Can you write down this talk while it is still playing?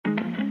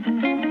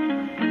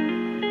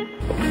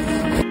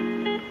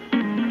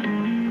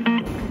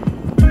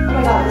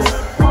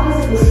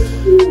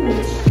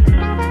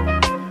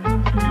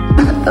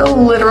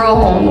literal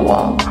hole in the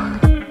wall.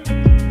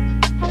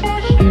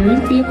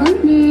 Here's the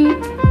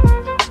apartment.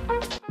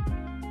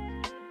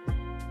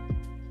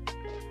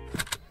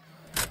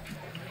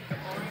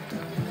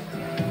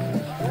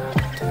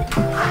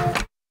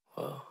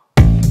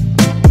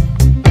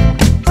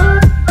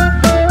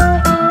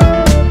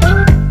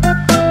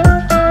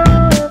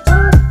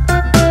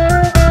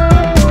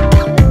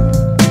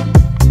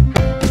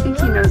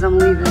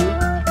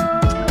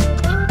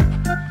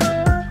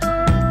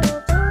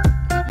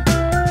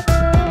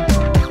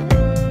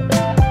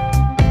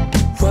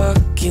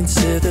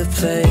 Into the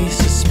place,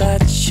 I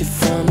spot you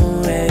from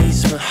a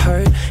ways. My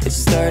heart, it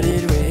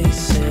started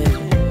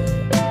racing.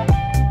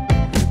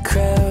 The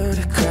crowd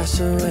across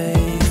the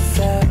way, the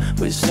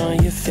flowers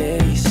on your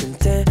face, and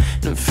then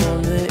I'm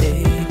from the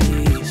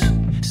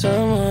 80s.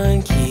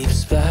 Someone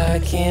keeps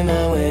blocking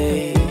my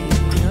way.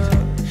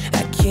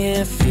 I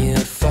can't feel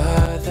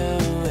farther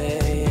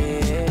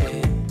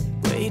away.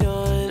 Wait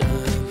on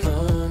a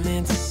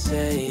moment to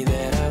say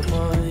that I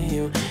want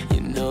you.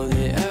 You know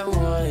that I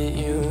want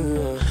you.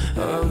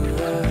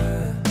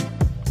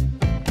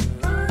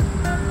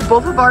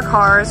 Both of our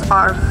cars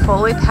are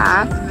fully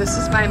packed. This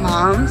is my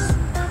mom's.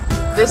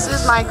 This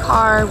is my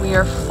car. We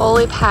are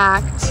fully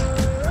packed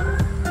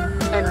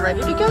and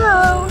ready to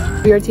go.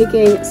 We are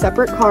taking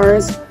separate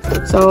cars.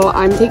 So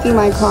I'm taking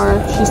my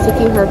car. She's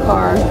taking her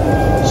car.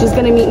 She's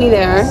gonna meet me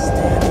there.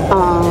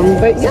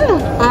 But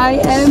yeah, I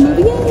am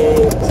moving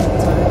in.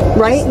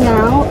 Right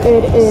now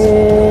it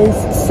is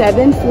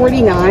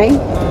 7:49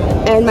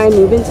 and my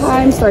move-in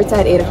time starts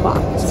at 8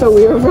 o'clock. So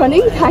we are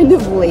running kind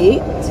of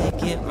late.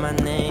 Get my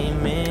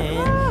name in.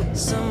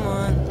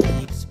 Someone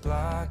keeps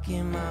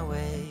blocking my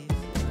way.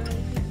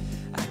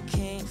 I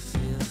can't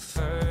feel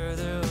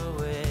further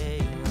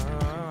away.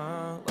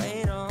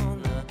 Wait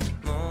on the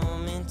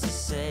moment to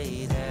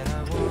say that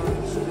I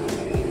want you.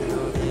 You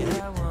know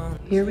that I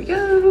want. Here we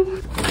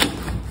go.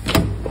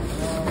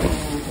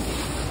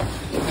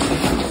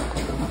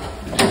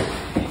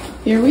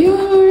 Here we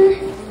are.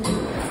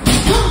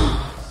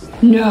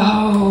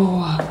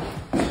 No.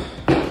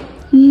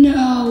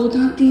 No,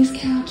 not these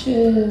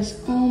couches.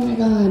 Oh my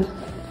God.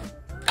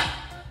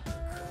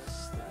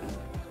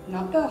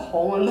 Not the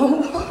hole in the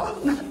wall,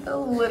 not the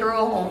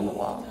literal hole in the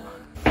wall.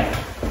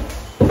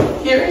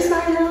 Here is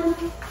my room.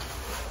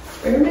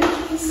 Where are my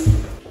keys?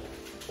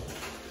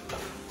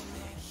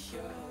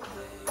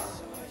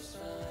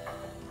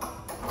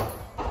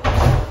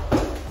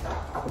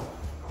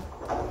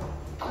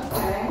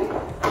 Okay.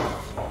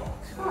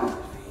 Huh.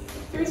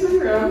 Here's my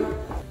room.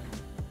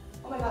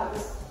 Oh my God,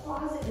 this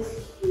closet is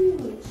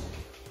huge.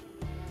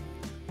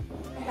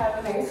 I have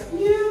a nice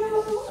view.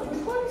 Oh my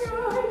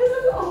God, this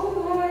is all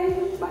my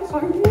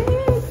apartment.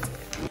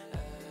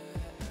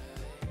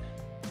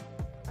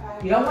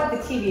 You don't want the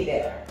TV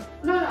there.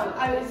 No,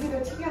 I was either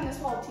TV on this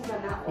wall or TV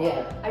on that wall.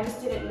 Yeah. I just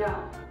didn't know.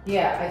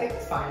 Yeah, I think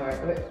it's fine.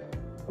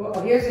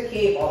 Well, here's the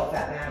cable if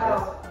that matters.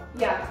 Oh,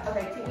 yeah.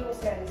 Okay, TV will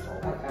stay on this wall.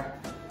 Okay.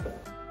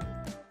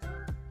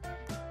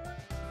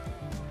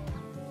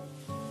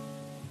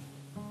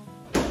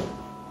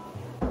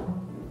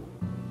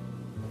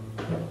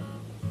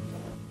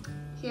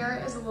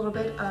 Here is a little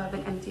bit of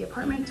an empty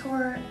apartment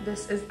tour.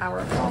 This is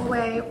our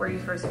hallway where you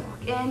first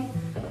walk in.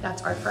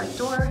 That's our front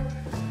door.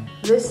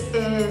 This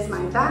is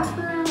my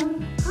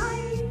bathroom.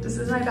 Hi, this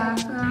is my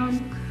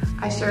bathroom.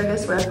 I share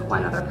this with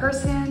one other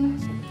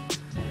person.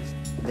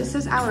 This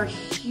is our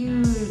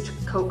huge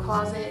coat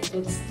closet.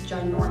 It's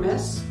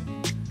ginormous.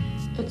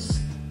 It's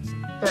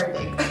very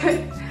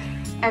big.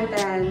 And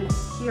then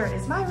here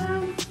is my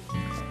room.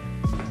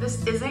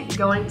 This isn't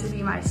going to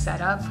be my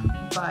setup,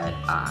 but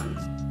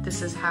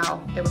this is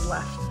how it was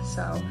left.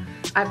 So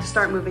I have to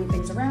start moving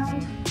things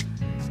around.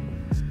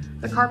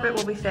 The carpet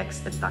will be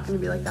fixed. It's not gonna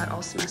be like that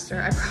all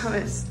semester, I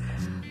promise.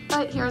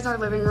 But here's our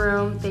living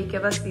room. They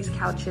give us these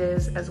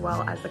couches as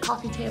well as the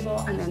coffee table.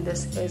 And then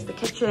this is the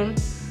kitchen.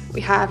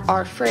 We have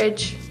our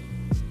fridge,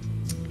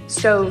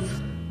 stove,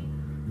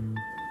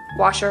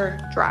 washer,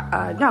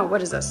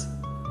 what is this?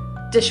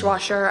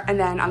 Dishwasher. And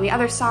then on the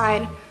other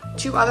side,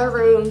 2 other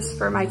rooms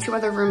for my 2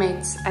 other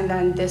roommates. And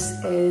then this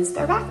is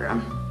their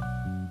bathroom.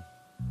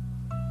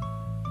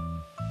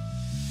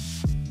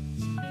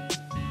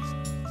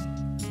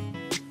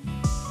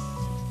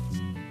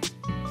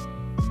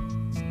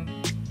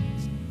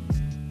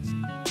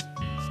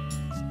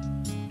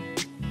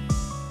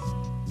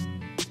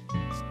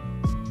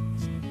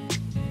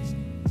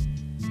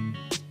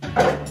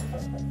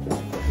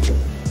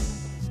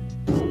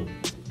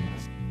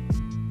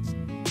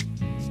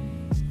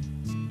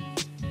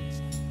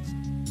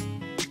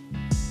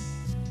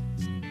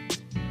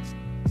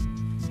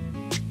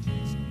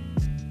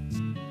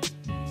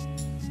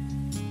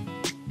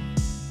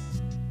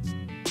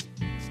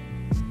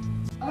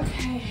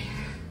 Okay,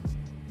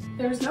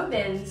 there's no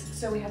bins,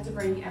 so we had to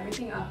bring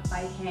everything up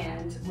by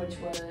hand, which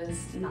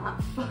was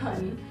not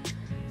fun.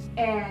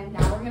 And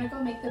now we're gonna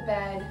go make the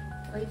bed.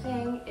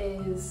 Everything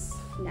is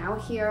now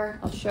here.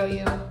 I'll show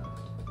you.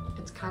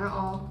 It's kind of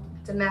all,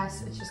 it's a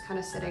mess. It's just kind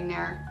of sitting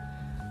there.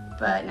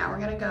 But now we're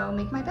gonna go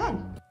make my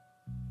bed.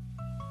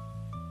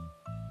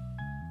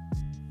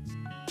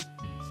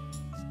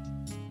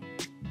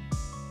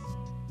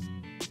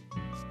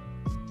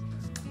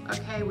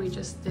 Okay, we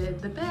just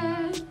did the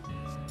bed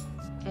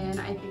and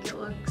I think it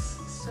looks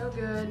so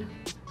good.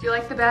 Do you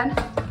like the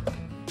bed,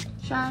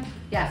 Sharon?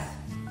 Yes.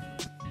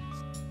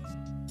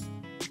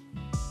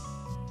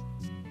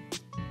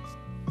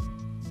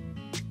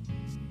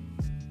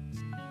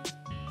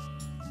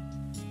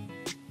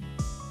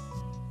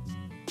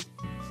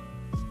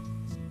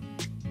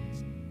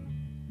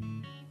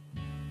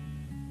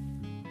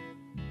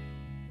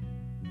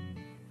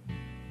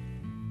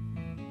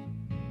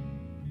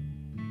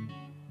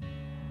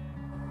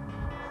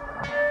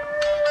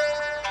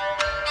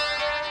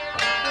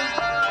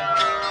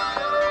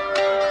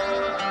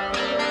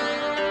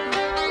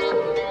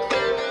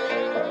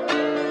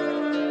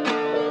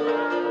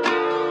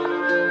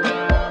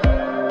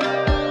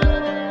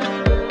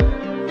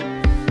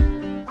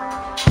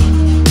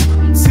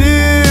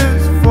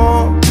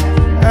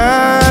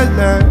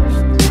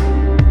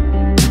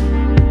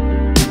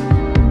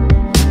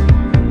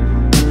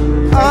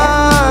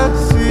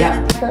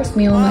 First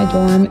meal in my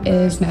dorm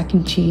is mac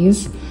and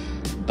cheese,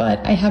 but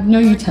I have no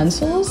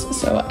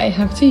utensils, so I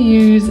have to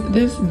use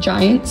this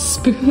giant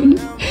spoon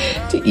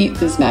to eat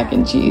this mac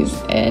and cheese,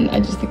 and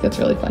I just think that's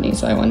really funny,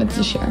 so I wanted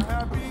to share.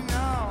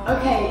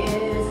 Okay,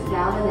 it is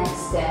now the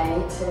next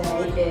day.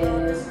 Today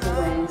is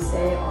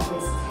Wednesday,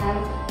 August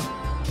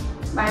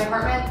 10th. My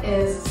apartment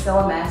is still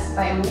a mess.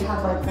 I only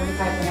have like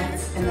 45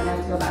 minutes and then I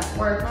have to go back to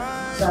work,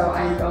 so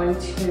I'm going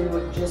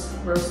to just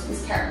roast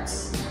these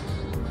carrots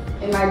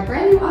in my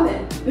brand new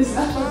oven. This is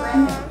actually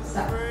brand new, so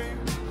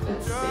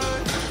let's see.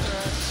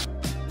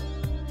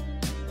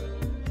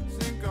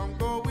 Think I'm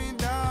going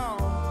down.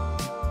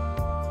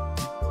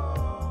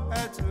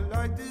 Had to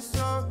light this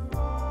up.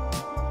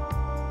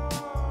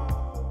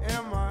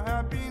 Am I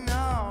happy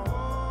now?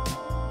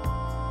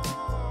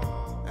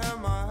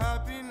 Am I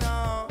happy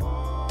now?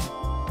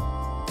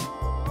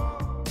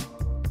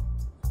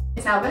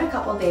 It's now been a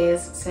couple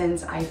days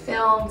since I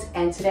filmed,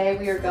 and today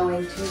we are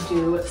going to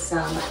do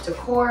some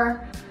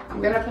decor.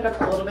 I'm gonna put up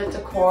a little bit of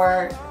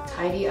decor,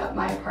 tidy up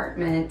my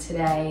apartment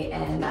today,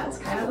 and that's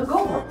kind of the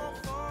goal.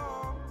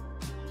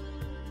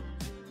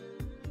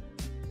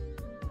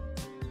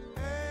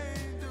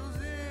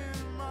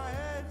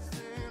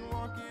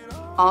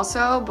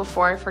 Also,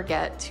 before I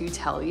forget to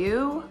tell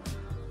you,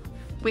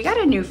 we got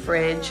a new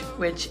fridge,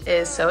 which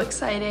is so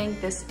exciting.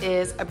 This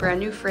is a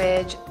brand new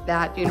fridge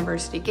that the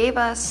university gave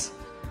us.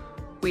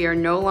 We are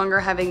no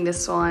longer having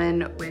this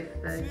one with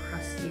the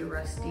crusty,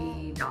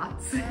 rusty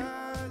dots.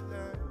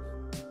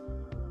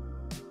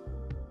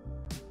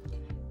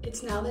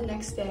 It's now the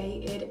next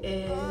day. It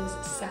is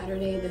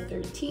Saturday the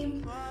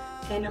 13th,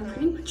 and I'm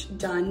pretty much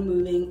done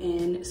moving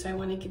in, so I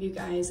want to give you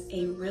guys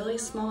a really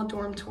small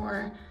dorm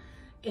tour.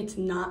 It's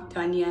not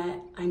done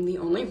yet. I'm the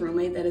only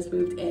roommate that has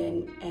moved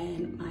in,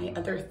 and my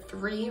other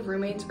 3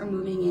 roommates are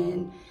moving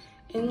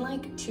in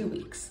like 2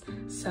 weeks.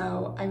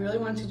 So I really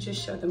want to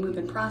just show the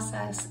move-in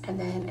process, and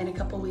then in a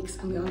couple weeks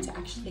I'm going to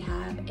actually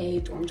have a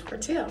dorm tour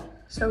too.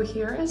 So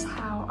here is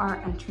how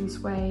our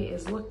entranceway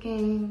is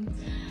looking.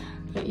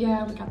 But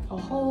yeah, we got the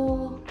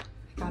hole,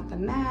 we got the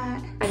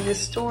mat. And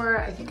this door,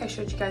 I think I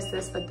showed you guys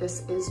this, but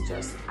this is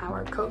just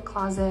our coat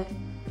closet.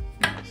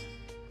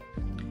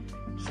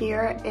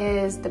 Here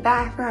is the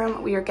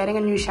bathroom. We are getting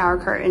a new shower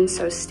curtain,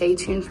 so stay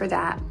tuned for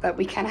that. But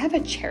we kind of have a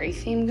cherry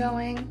theme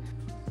going.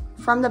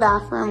 From the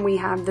bathroom, we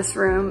have this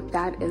room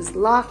that is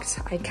locked.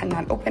 I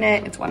cannot open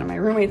it. It's one of my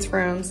roommate's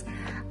rooms.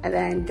 And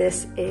then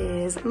this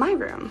is my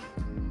room.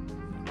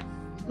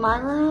 My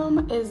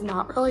room is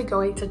not really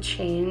going to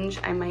change.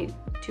 I might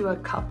do a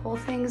couple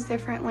things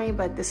differently,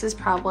 but this is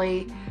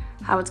probably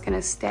how it's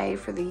gonna stay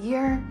for the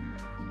year.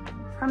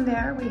 From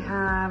there, we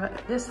have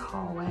this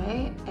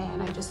hallway,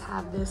 and I just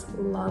have this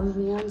Love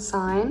Neon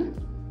sign.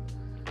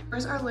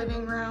 Here's our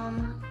living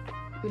room.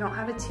 We don't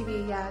have a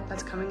TV yet.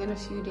 That's coming in a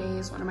few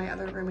days. One of my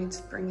other roommates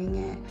is bringing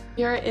it.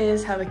 Here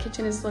is how the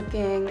kitchen is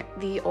looking.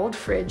 The old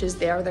fridge is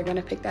there. They're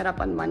gonna pick that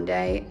up on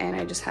Monday, and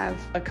I just have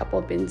a couple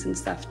of bins and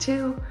stuff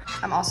too.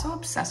 I'm also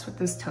obsessed with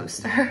this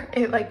toaster.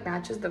 It like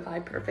matches the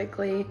vibe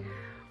perfectly.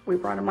 We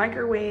brought a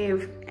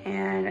microwave,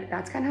 and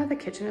that's kind of how the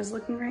kitchen is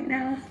looking right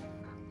now.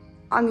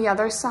 On the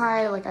other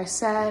side, like I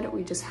said,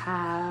 we just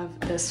have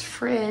this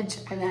fridge,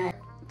 and then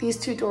these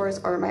 2 doors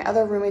are my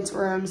other roommates'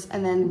 rooms,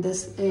 and then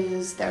this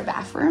is their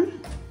bathroom.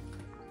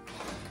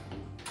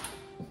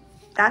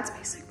 That's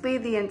basically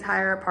the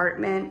entire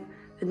apartment.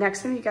 The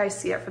next time you guys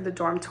see it for the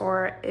dorm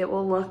tour, it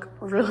will look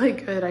really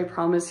good, I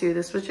promise you.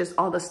 This was just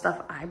all the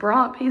stuff I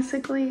brought,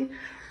 basically.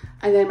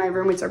 And then my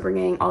roommates are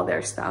bringing all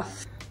their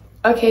stuff.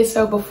 Okay,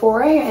 so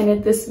before I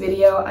ended this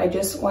video, I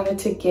just wanted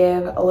to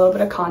give a little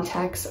bit of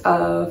context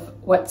of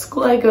what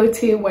school I go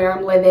to, where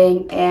I'm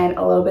living, and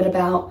a little bit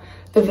about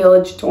the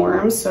village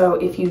dorms. So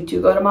if you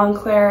do go to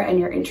Montclair and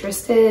you're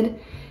interested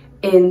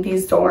in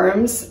these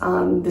dorms,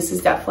 this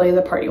is definitely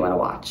the part you want to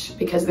watch,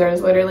 because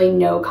there's literally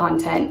no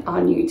content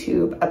on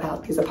YouTube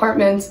about these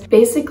apartments.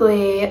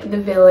 Basically,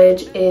 the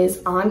village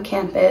is on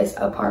campus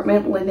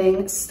apartment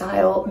living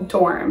style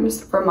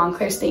dorms for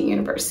Montclair State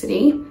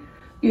University.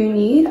 You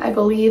need, I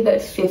believe,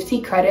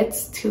 50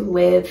 credits to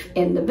live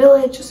in the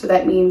village. So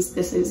that means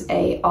this is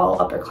a all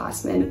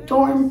upperclassmen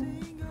dorm.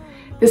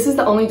 This is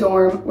the only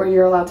dorm where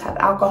you're allowed to have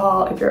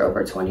alcohol if you're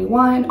over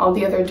 21. All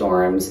the other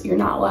dorms, you're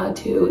not allowed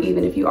to,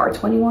 even if you are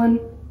 21.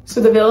 So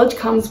the village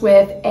comes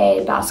with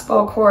a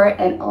basketball court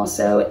and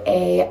also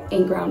a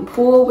in-ground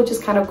pool, which is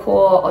kind of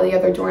cool. All the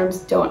other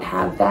dorms don't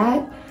have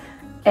that.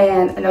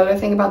 And another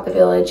thing about the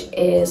village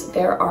is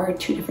there are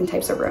 2 different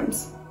types of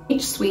rooms.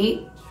 Each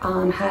suite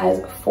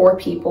has 4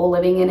 people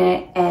living in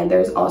it, and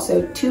there's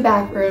also 2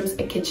 bathrooms,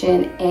 a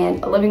kitchen,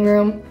 and a living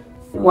room.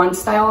 One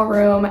style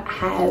room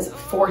has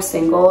 4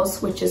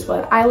 singles, which is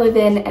what I live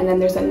in, and then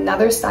there's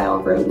another style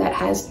room that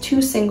has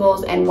 2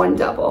 singles and 1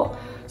 double.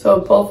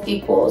 So both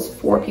equals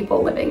 4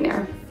 people living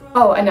there.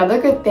 Oh, another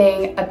good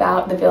thing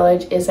about the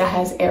village is it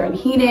has air and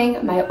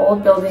heating. My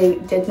old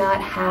building did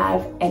not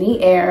have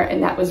any air,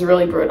 and that was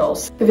really brutal.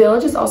 The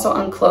village is also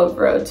on Clove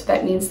Road, so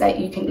that means that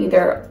you can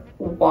either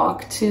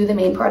walk to the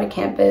main part of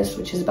campus,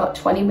 which is about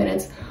 20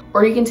 minutes,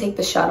 or you can take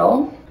the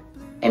shuttle.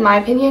 In my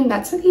opinion,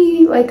 that's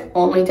the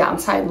only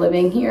downside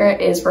living here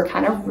is we're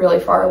kind of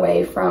really far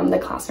away from the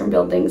classroom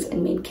buildings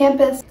and main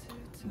campus.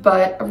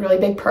 But a really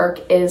big perk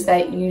is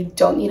that you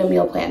don't need a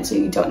meal plan. So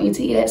you don't need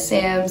to eat at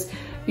Sam's,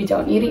 you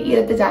don't need to eat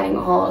at the dining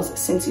halls.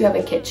 Since you have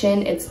a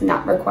kitchen, it's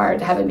not required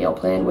to have a meal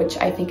plan, which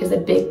I think is a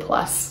big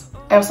plus.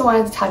 I also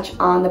wanted to touch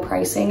on the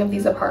pricing of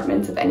these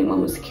apartments if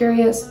anyone was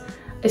curious.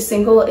 A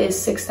single is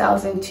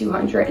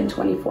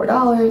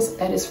 $6,224,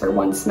 that is for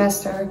 1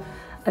 semester,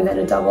 and then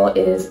a double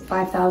is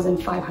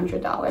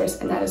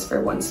 $5,500, and that is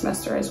for 1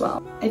 semester as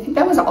well. I think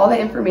that was all the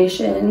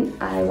information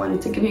I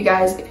wanted to give you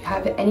guys. If you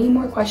have any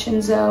more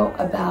questions though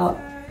about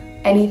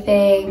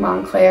anything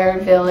Montclair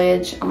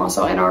Village, I'm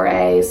also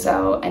NRA,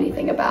 so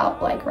anything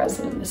about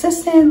resident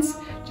assistance,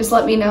 just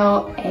let me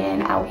know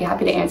and I'll be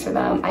happy to answer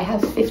them. I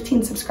have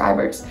 15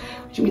 subscribers,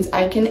 which means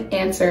I can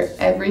answer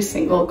every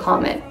single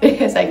comment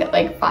because I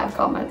get 5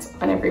 comments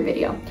on every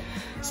video.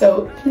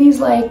 So please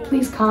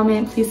please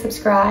comment, please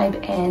subscribe,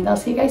 and I'll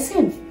see you guys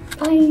soon.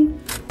 Bye.